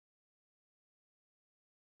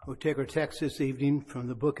We'll take our text this evening from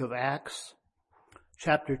the book of Acts,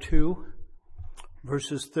 chapter 2,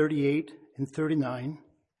 verses 38 and 39.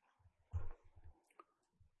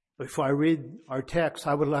 Before I read our text,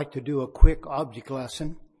 I would like to do a quick object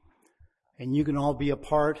lesson, and you can all be a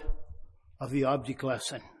part of the object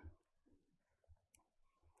lesson.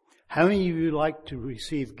 How many of you like to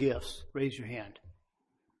receive gifts? Raise your hand.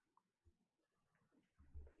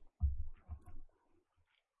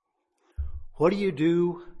 What do you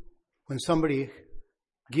do when somebody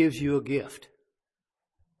gives you a gift?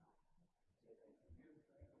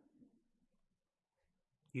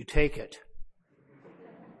 You take it,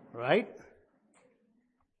 right?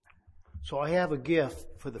 So I have a gift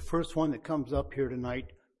for the first one that comes up here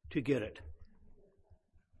tonight to get it.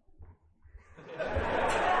 I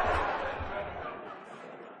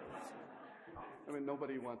mean,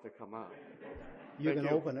 nobody wants to come out. You can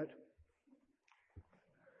open it.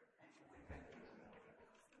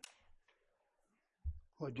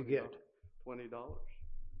 What'd you get? $20. Do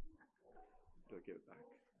I give it back?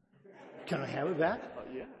 Can I have it back?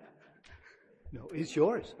 Yeah. No, it's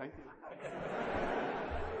yours. Thank you.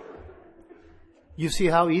 You see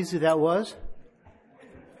how easy that was?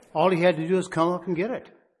 All he had to do is come up and get it.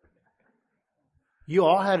 You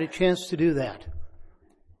all had a chance to do that.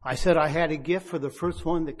 I said I had a gift for the first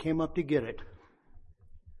one that came up to get it.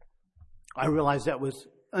 I realized that was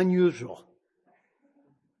unusual.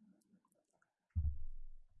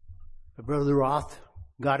 But Brother Roth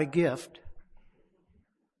got a gift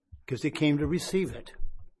because he came to receive it.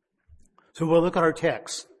 So we'll look at our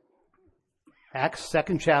text. Acts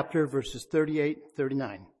 2nd chapter, verses 38 and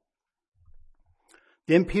 39.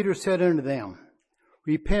 Then Peter said unto them,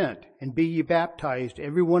 Repent, and be ye baptized,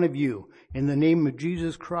 every one of you, in the name of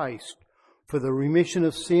Jesus Christ, for the remission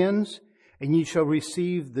of sins, and ye shall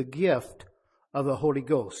receive the gift of the Holy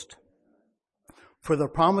Ghost. For the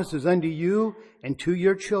promise is unto you and to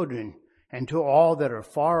your children, and to all that are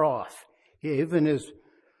far off, even as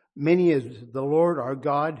many as the Lord our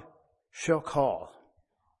God shall call.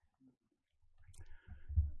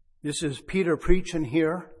 This is Peter preaching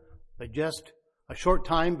here, but just a short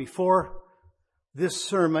time before this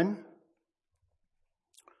sermon,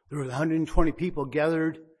 there were 120 people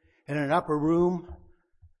gathered in an upper room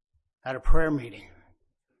at a prayer meeting.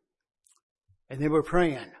 And they were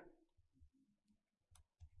praying.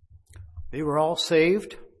 They were all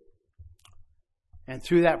saved. And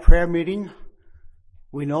through that prayer meeting,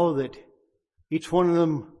 we know that each one of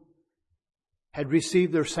them had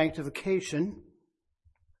received their sanctification.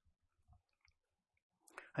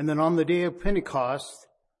 And then on the day of Pentecost,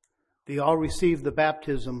 they all received the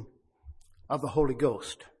baptism of the Holy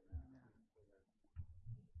Ghost.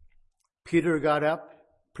 Peter got up,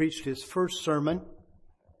 preached his first sermon.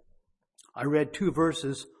 I read 2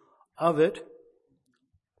 verses of it.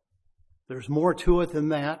 There's more to it than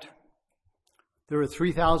that. There were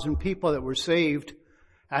 3,000 people that were saved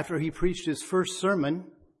after he preached his first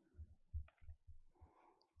sermon.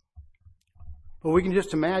 But we can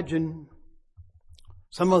just imagine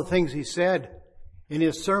some of the things he said in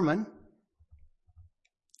his sermon,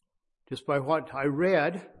 just by what I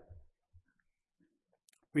read.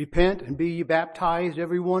 Repent and be ye baptized,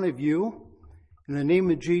 every one of you, in the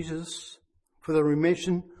name of Jesus, for the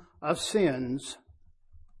remission of sins,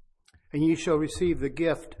 and ye shall receive the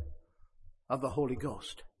gift of the Holy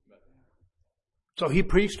Ghost. So he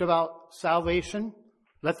preached about salvation,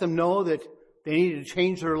 let them know that they needed to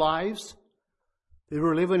change their lives. They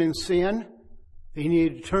were living in sin. They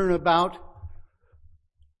needed to turn about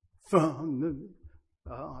from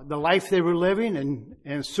the life they were living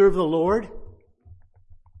and serve the Lord.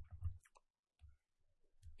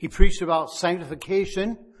 He preached about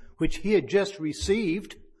sanctification, which he had just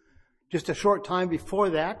received just a short time before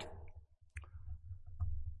that.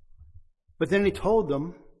 But then he told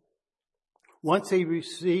them, once they're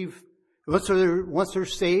saved, once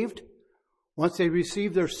they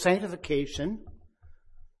receive their sanctification,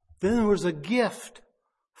 then there was a gift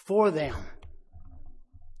for them.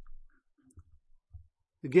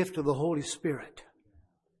 The gift of the Holy Spirit.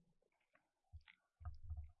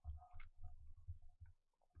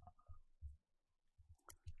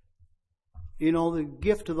 You know, the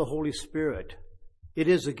gift of the Holy Spirit, it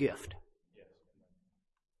is a gift.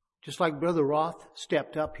 Just like Brother Roth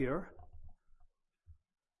stepped up here.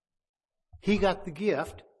 He got the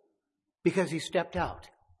gift because he stepped out.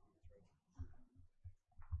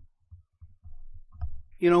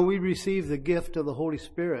 You know, we receive the gift of the Holy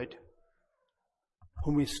Spirit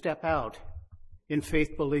when we step out in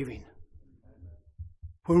faith believing.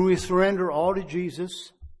 When we surrender all to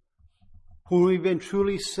Jesus, when we've been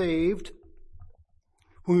truly saved,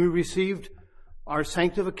 when we received our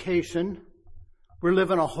sanctification. We're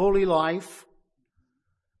living a holy life.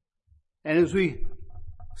 And as we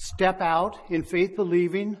step out in faith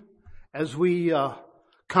believing, as we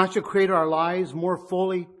consecrate our lives more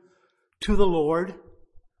fully to the Lord,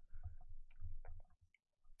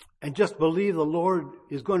 and just believe the Lord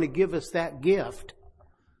is going to give us that gift,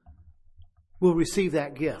 we'll receive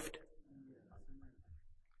that gift.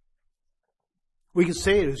 We can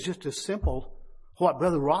say it is just as simple what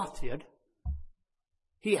Brother Roth did.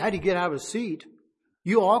 He had to get out of his seat.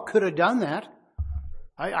 You all could have done that.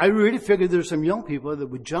 I really figured there's some young people that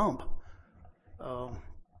would jump. How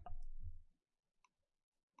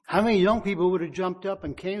many young people would have jumped up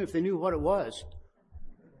and came if they knew what it was?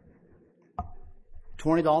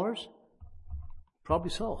 $20?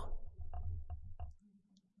 Probably so.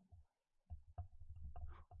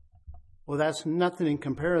 Well, that's nothing in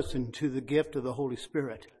comparison to the gift of the Holy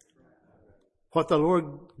Spirit. What the Lord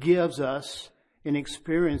gives us in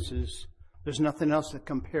experiences, there's nothing else that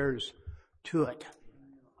compares to it.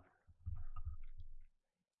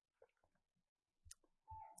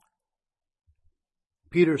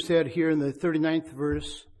 Peter said here in the 39th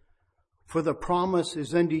verse, "For the promise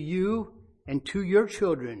is unto you and to your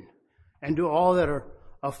children and to all that are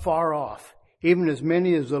afar off, even as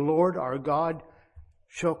many as the Lord our God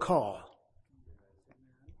shall call."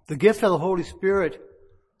 The gift of the Holy Spirit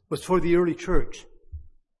was for the early church.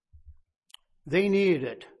 They needed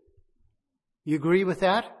it. You agree with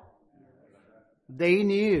that? They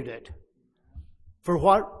needed it. For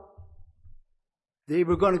what they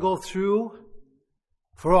were going to go through,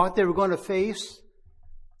 for what they were going to face,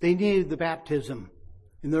 they needed the baptism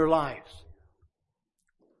in their lives.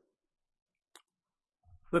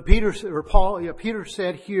 But Peter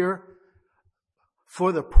said here,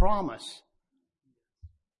 for the promise.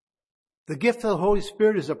 The gift of the Holy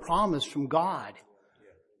Spirit is a promise from God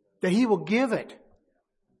that He will give it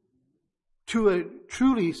to a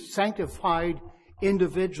truly sanctified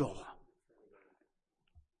individual.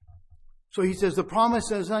 So He says, the promise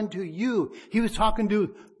is unto you. He was talking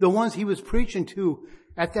to the ones He was preaching to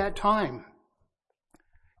at that time.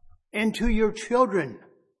 And to your children.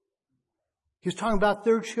 He was talking about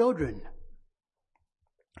their children.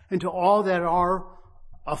 And to all that are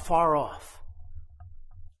afar off.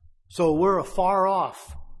 So we're afar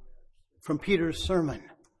off from Peter's sermon.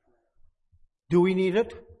 Do we need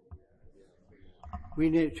it? We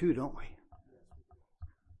need it too, don't we?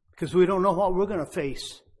 Because we don't know what we're going to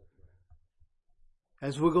face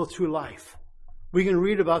as we go through life. We can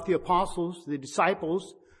read about the apostles, the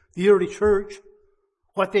disciples, the early church,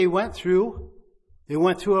 what they went through. They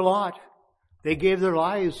went through a lot. They gave their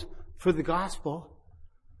lives for the gospel.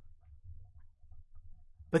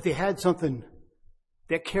 But they had something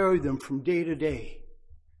that carried them from day to day.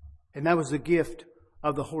 And that was the gift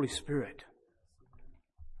of the Holy Spirit.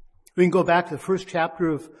 We can go back to the first chapter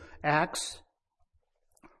of Acts,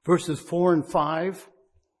 verses 4 and 5.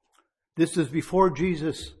 This is before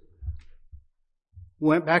Jesus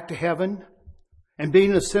went back to heaven, and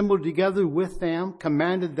being assembled together with them,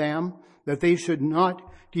 commanded them that they should not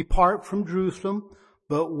depart from Jerusalem,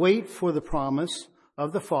 but wait for the promise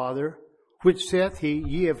of the Father, which saith he,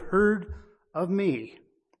 Ye have heard of me.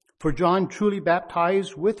 For John truly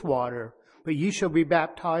baptized with water, but ye shall be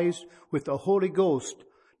baptized with the Holy Ghost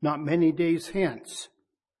not many days hence.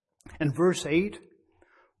 And verse 8,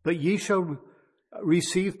 But ye shall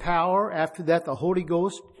receive power after that the Holy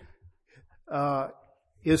Ghost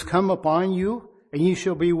is come upon you, and ye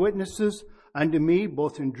shall be witnesses unto me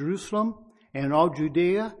both in Jerusalem and in all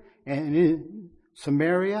Judea and in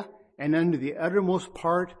Samaria and unto the uttermost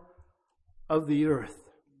part of the earth.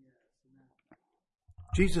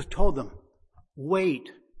 Jesus told them,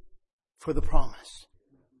 wait for the promise.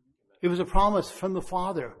 It was a promise from the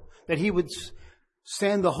Father that He would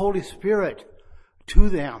send the Holy Spirit to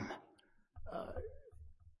them.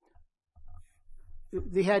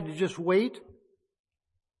 They had to just wait,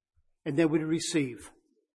 and they would receive.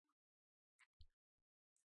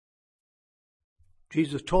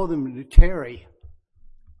 Jesus told them to tarry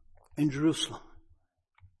in Jerusalem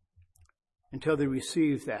until they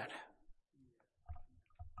received that.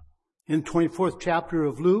 In the 24th chapter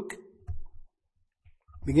of Luke,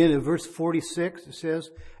 beginning at verse 46, it says,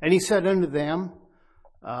 And He said unto them,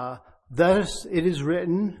 Thus it is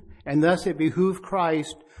written, and thus it behooved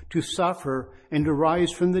Christ to suffer and to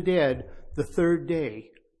rise from the dead the third day,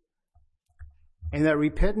 and that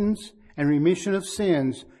repentance and remission of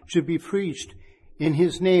sins should be preached in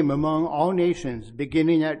His name among all nations,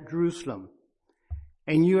 beginning at Jerusalem.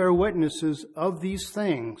 And you are witnesses of these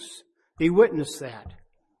things. They witnessed that.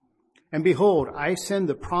 And behold, I send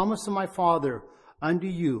the promise of my Father unto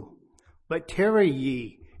you. But tarry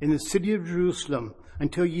ye in the city of Jerusalem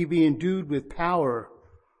until ye be endued with power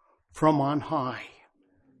from on high.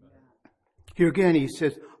 Here again he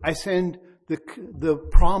says, I send the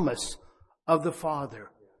promise of the Father,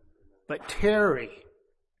 but tarry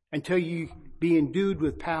until ye be endued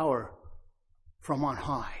with power from on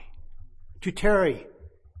high. To tarry,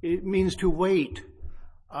 it means to wait.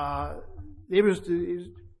 There was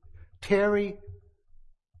tarry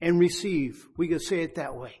and receive. We could say it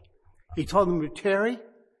that way. He told them to tarry,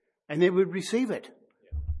 and they would receive it.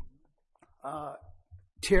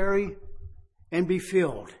 Tarry and be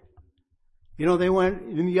filled. You know, they went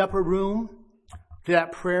in the upper room to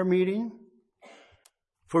that prayer meeting.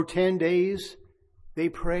 For 10 days, they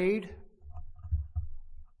prayed.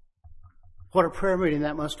 What a prayer meeting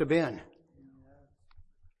that must have been.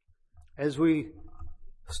 As we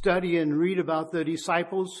study and read about the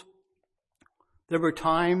disciples, there were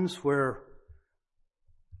times where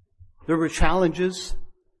there were challenges,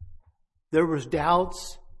 there was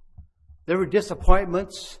doubts, there were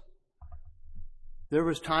disappointments. There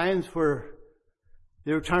was times where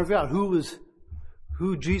they were trying to figure out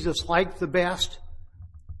who Jesus liked the best.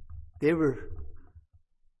 They were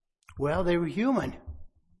human.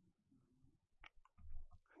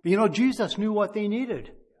 You know, Jesus knew what they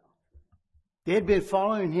needed. They had been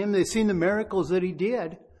following him. They'd seen the miracles that he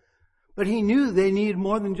did. But he knew they needed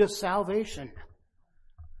more than just salvation.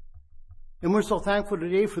 And we're so thankful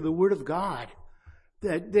today for the Word of God.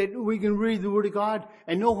 That we can read the Word of God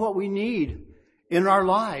and know what we need in our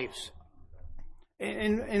lives.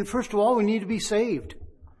 And first of all, we need to be saved.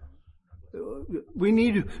 We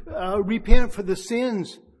need to repent for the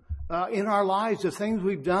sins in our lives, the things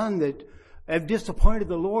we've done that have disappointed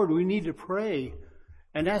the Lord. We need to pray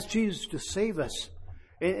and ask Jesus to save us.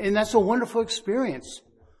 And that's a wonderful experience.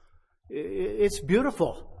 It's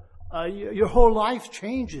beautiful. Your whole life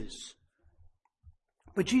changes.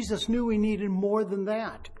 But Jesus knew we needed more than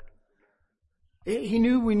that. He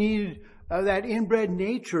knew we needed that inbred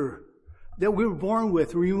nature that we were born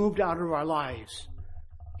with, removed out of our lives.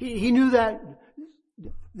 He knew that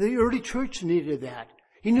the early church needed that.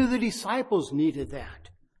 He knew the disciples needed that.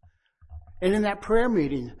 And in that prayer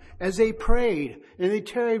meeting, as they prayed and they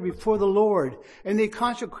tarried before the Lord and they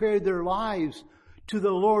consecrated their lives to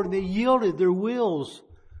the Lord and they yielded their wills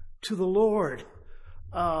to the Lord,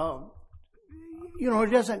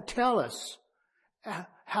 it doesn't tell us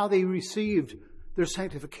how they received their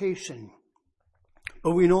sanctification.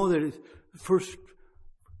 But we know that the first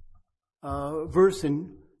verse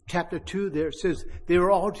in chapter 2 there, it says they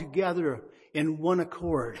were all together in one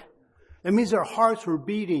accord. That means their hearts were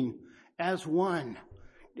beating as one.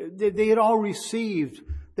 They had all received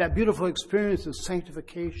that beautiful experience of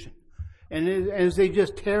sanctification. And as they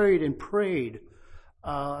just tarried and prayed,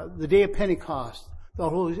 the day of Pentecost, the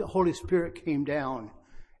Holy Spirit came down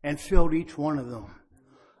and filled each one of them.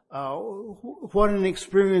 What an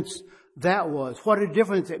experience that was. What a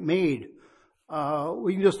difference it made.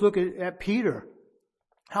 We can just look at Peter,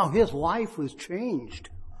 how his life was changed.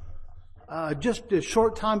 Just a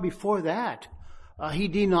short time before that, he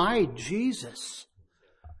denied Jesus.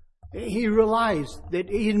 He realized that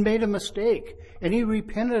he had made a mistake, and he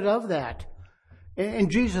repented of that. And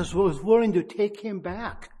Jesus was willing to take him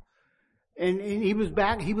back. And he was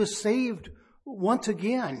back. He was saved once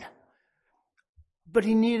again. But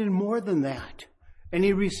he needed more than that. And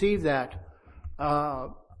he received that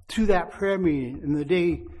through that prayer meeting in the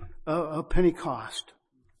day of Pentecost.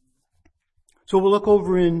 So we'll look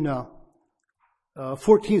over in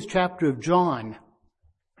 14th chapter of John.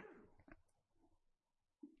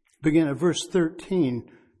 Begin at verse 13.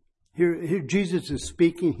 Here Jesus is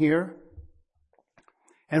speaking here.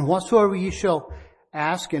 And whatsoever ye shall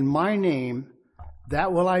ask in my name,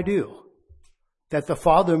 that will I do, that the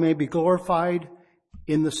Father may be glorified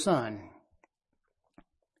in the Son.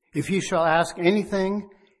 If ye shall ask anything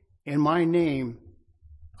in my name,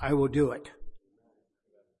 I will do it.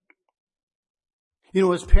 You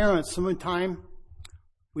know, as parents, sometimes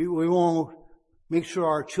we won't make sure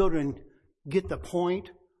our children get the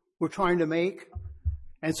point we're trying to make.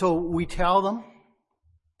 And so we tell them,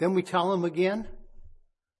 then we tell them again.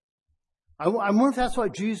 I wonder if that's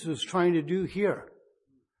what Jesus was trying to do here.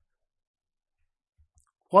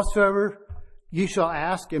 Whatsoever ye shall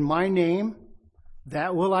ask in my name,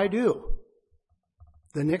 that will I do.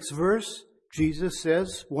 The next verse, Jesus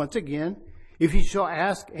says, once again, if ye shall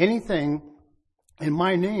ask anything in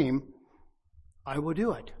my name, I will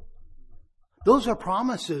do it. Those are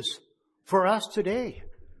promises for us today,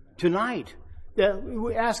 tonight, that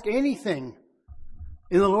we ask anything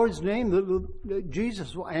in the Lord's name, that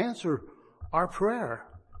Jesus will answer our prayer.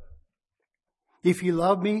 If ye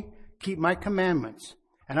love me, keep my commandments.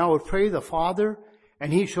 And I will pray the Father,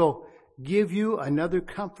 and he shall give you another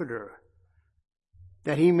comforter,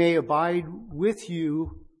 that he may abide with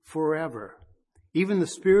you forever. Even the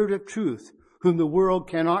Spirit of truth, whom the world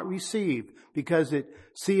cannot receive, because it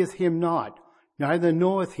seeth him not, neither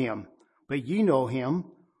knoweth him. But ye know him,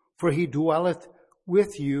 for he dwelleth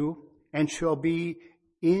with you, and shall be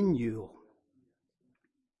in you.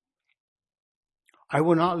 I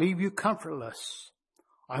will not leave you comfortless.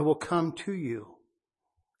 I will come to you.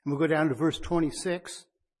 And we'll go down to verse 26.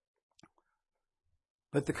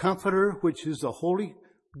 But the Comforter, which is the Holy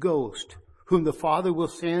Ghost, whom the Father will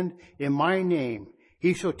send in my name,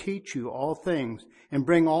 he shall teach you all things, and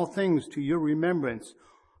bring all things to your remembrance,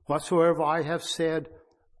 whatsoever I have said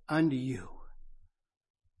unto you.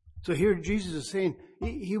 So here Jesus is saying,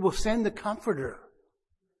 he will send the Comforter.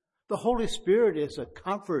 The Holy Spirit is a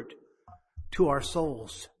comfort to our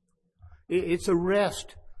souls. It's a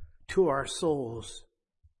rest to our souls.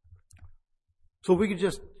 So we could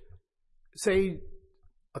just say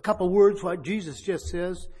a couple words what Jesus just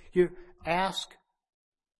says here: ask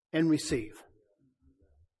and receive.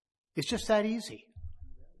 It's just that easy.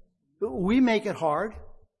 We make it hard.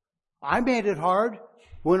 I made it hard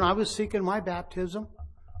when I was seeking my baptism.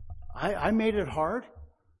 I made it hard.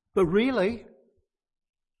 But really,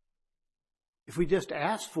 if we just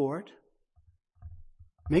ask for it,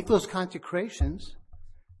 make those consecrations,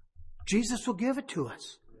 Jesus will give it to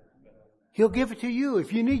us. He'll give it to you.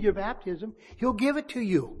 If you need your baptism, He'll give it to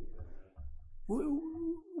you.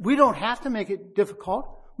 We don't have to make it difficult.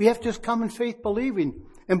 We have to just come in faith believing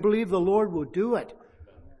and believe the Lord will do it.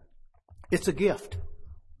 It's a gift.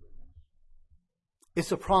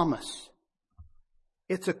 It's a promise.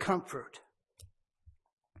 It's a comfort.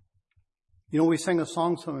 You know, we sing a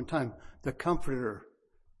song sometime, the Comforter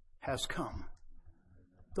has come.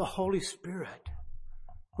 The Holy Spirit.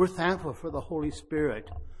 We're thankful for the Holy Spirit.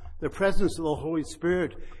 The presence of the Holy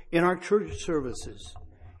Spirit in our church services,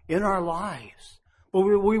 in our lives. But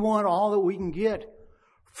we want all that we can get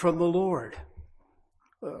from the Lord.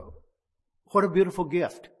 What a beautiful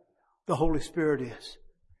gift the Holy Spirit is.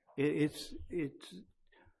 It's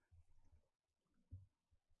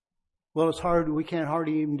hard. We can't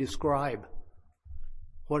hardly even describe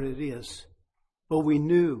what it is. But we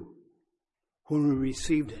knew when we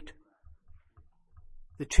received it.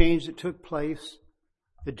 The change that took place,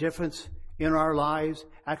 the difference in our lives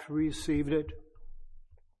after we received it.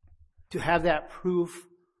 To have that proof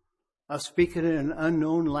of speaking in an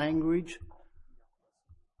unknown language,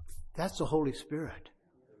 that's the Holy Spirit.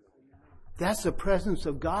 That's the presence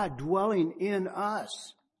of God dwelling in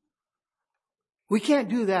us. We can't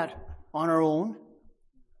do that on our own,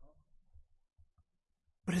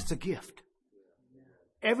 but it's a gift.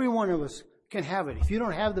 Every one of us can have it. If you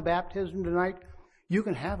don't have the baptism tonight, you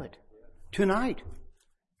can have it tonight.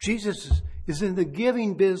 Jesus is in the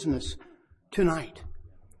giving business tonight.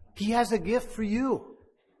 He has a gift for you.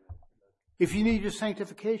 If you need your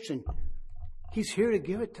sanctification, He's here to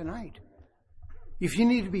give it tonight. If you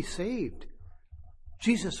need to be saved,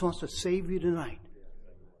 Jesus wants to save you tonight.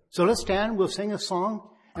 So let's stand, we'll sing a song,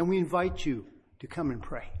 and we invite you to come and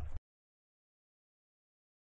pray.